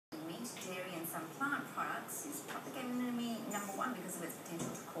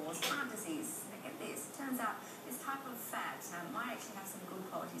towards heart disease. Look at this. Turns out this type of fat might actually have some good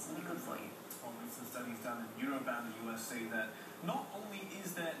qualities and be good for you. Well, recent studies done in Europe and the US say that not only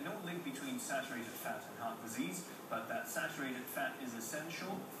is there no link between saturated fat and heart disease, but that saturated fat is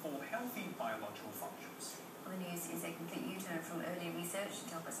essential for healthy biological functions. Well, the news is a complete U-turn from earlier research.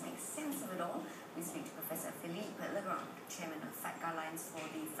 To help us make sense of it all, we speak to Pr Philippe Legrand, Chairman of Fat Guidelines for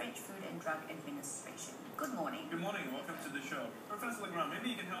the French Food and Drug Administration. Good morning. Good morning. Welcome to the show. Professor Legrand, maybe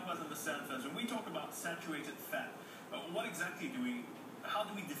you can help us understand first. When we talk about saturated fat, what exactly how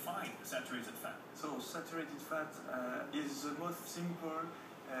do we define saturated fat? So saturated fat is the most simple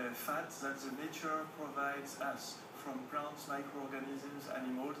fat that the nature provides us from plants, microorganisms,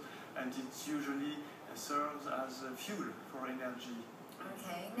 animals, and it usually serves as fuel for energy.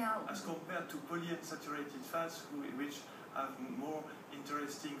 Okay, now... As compared to polyunsaturated fats, which have more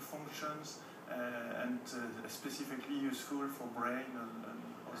interesting functions and specifically useful for brain and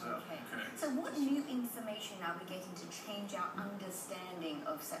other. Okay. So what new information are we getting to change our understanding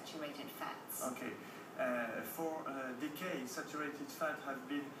of saturated fats? Okay. For decades, saturated fat have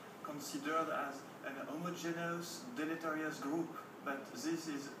been considered as an homogeneous, deleterious group, but this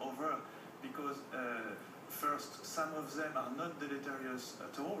is over because first, some of them are not deleterious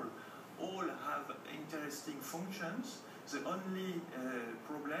at all. All have interesting functions. The only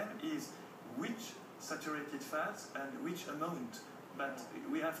problem is which saturated fats and which amount. But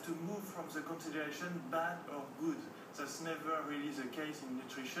we have to move from the consideration bad or good. That's never really the case in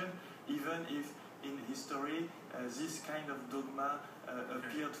nutrition, even if in history this kind of dogma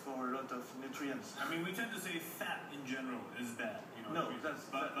appeared for a lot of nutrients. I mean, we tend to say fat in general is bad. You know, no,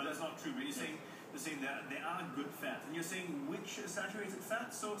 but that's not true. But you're saying that there are good fats, and you're saying which saturated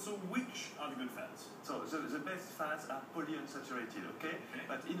fats. So which are the good fats? So the best fats are polyunsaturated, okay?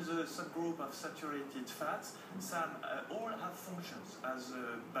 But in the subgroup of saturated fats, some all have functions as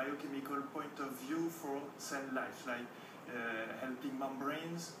a biochemical point of view for cell life, like helping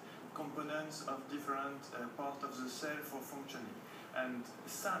membranes, components of different parts of the cell for functioning. And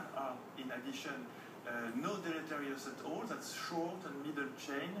some are, in addition, no deleterious at all. That's short and middle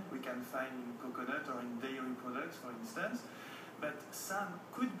chain we can find in coconut or in dairy products, for instance. But some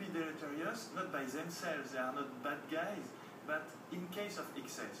could be deleterious, not by themselves, they are not bad guys, but in case of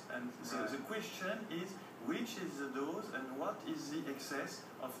excess. And the question is, which is the dose and what is the excess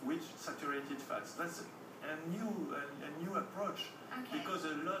of which saturated fats? That's a new approach, because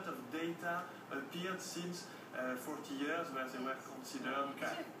a lot of data appeared since 40 years where they were considered.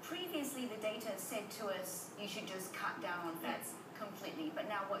 So previously the data said to us you should just cut down on fats completely, but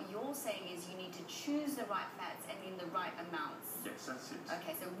now what you're saying is you need to choose the right fats and in the right amounts. Yes, that's it.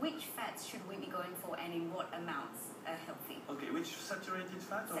 Okay, so which fats should we be going for and in what amounts are healthy? Okay, which saturated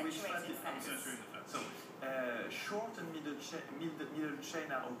fat or which fat? Saturated fats. So short and middle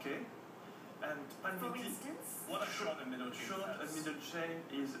chain are okay. And for instance, what are short and middle chain? Short and middle chain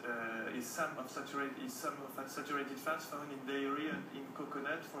is some of saturated fats found in dairy and in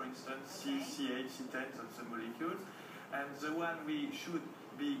coconut, for instance, C8, C10, that's the molecules. And the one we should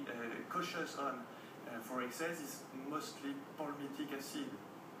be cautious on for excess is mostly palmitic acid,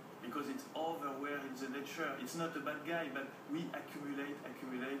 because it's everywhere in the nature. It's not a bad guy, but we accumulate,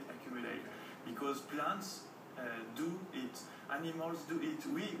 because plants do it, animals do it,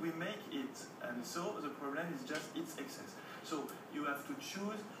 we make it, and so the problem is just its excess. So you have to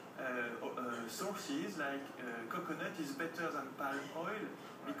choose sources like coconut is better than palm oil,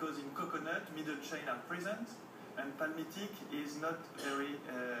 because in coconut middle chain are present and palmitic is not very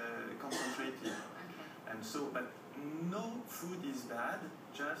concentrated. And so, but no food is bad,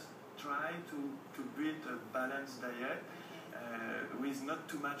 just try to build a balanced diet with not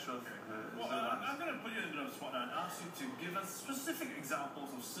too much of well, I'm going to put you in a bit of a spot now and ask you to give us specific examples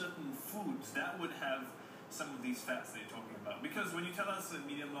of certain foods that would have some of these fats that you're talking about. Because when you tell us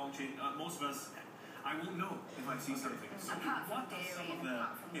medium long chain, most of us, I won't know if I see something. So apart from dairy and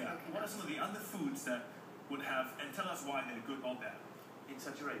apart from coconut. What are some of the other foods that would have, and tell us why they're good or bad? In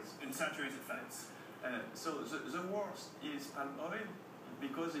saturated fats. So the worst is palm oil,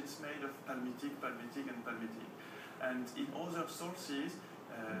 because it's made of palmitic. And in other sources,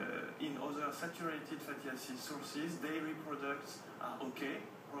 in other saturated fatty acid sources, dairy products are okay,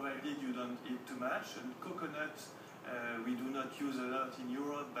 provided you don't eat too much. And coconut, we do not use a lot in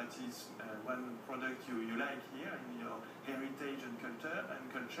Europe, but it's one product you like here in your heritage and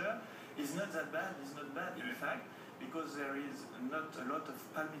culture. It's not that bad, in fact, because there is not a lot of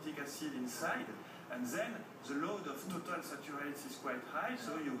palmitic acid inside. And then the load of total saturates is quite high,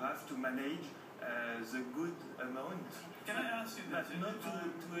 so you have to manage the good amount. Can I ask you But that? not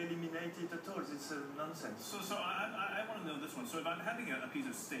to eliminate it at all. It's nonsense. So I want to know this one. So if I'm having a piece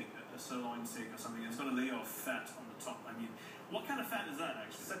of steak, a sirloin steak or something, it's got a layer of fat on the top. I mean, what kind of fat is that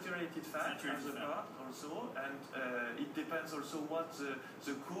actually? Saturated fat as a part also, and it depends also what the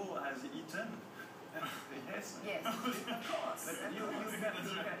cow has eaten. Yes. Yes, of course. But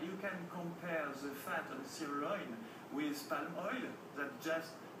you can compare the fat of sirloin with palm oil that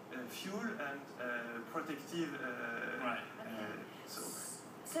just fuel and protective. Right.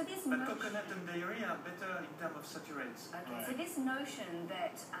 So this but notion, coconut and dairy are better in terms of saturates. okay, Right. so this notion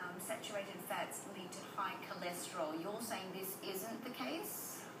that saturated fats lead to high cholesterol, you're saying this isn't the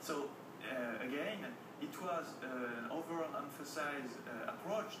case? So again, it was an overemphasized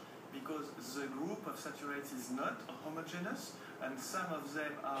approach because the group of saturates is not homogeneous, and some of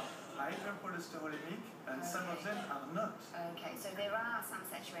them are hypercholesterolemic and some of them are not. Okay, so there are some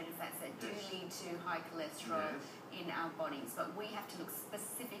saturated fats that do lead to high cholesterol in our bodies, but we have to look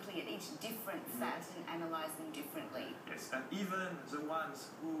specifically at each different fat and analyze them differently. Yes, and even the ones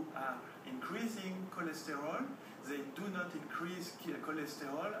who are increasing cholesterol, they do not increase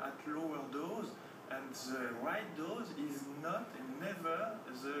cholesterol at lower dose, and the right dose is not and never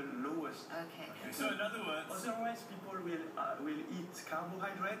the lowest. Okay. So in other words, Otherwise, people will eat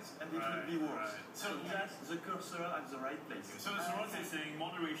carbohydrates and it will be worse. Right. So just the cursor at the right place. so as Ron is saying,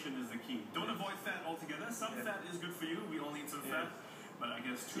 moderation is the key. Don't avoid fat altogether. Some fat is good for you. We all need some fat. But I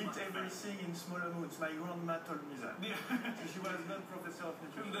guess too Eat much everything in small amounts. My grandma told me that. Yeah. She was not professor of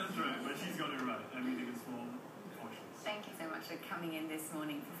nutrition. That's right, but she's got it right. Everything is small portions. Thank you so much for coming in this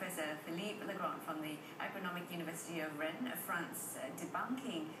morning, Professor Philippe Legrand from the Agronomic University of Rennes, France,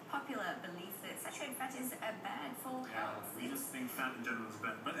 debunking popular belief that saturated fat is bad for health. We just think fat in general is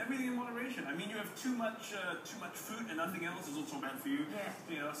bad, but everything in moderation. I mean, you have too much fruit and nothing else is also bad for you. Yeah.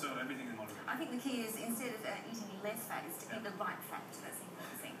 You know, so everything in moderation. I think the key is instead of eating less fat, is to eat the right fat. That's the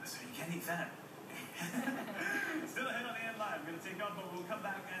important thing. So you can eat fat. Still ahead on AN Live. We're going to take on, but we'll come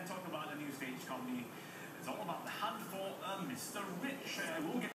back and talk about a new stage comedy. It's all about the hunt for Mr. Rich. We'll get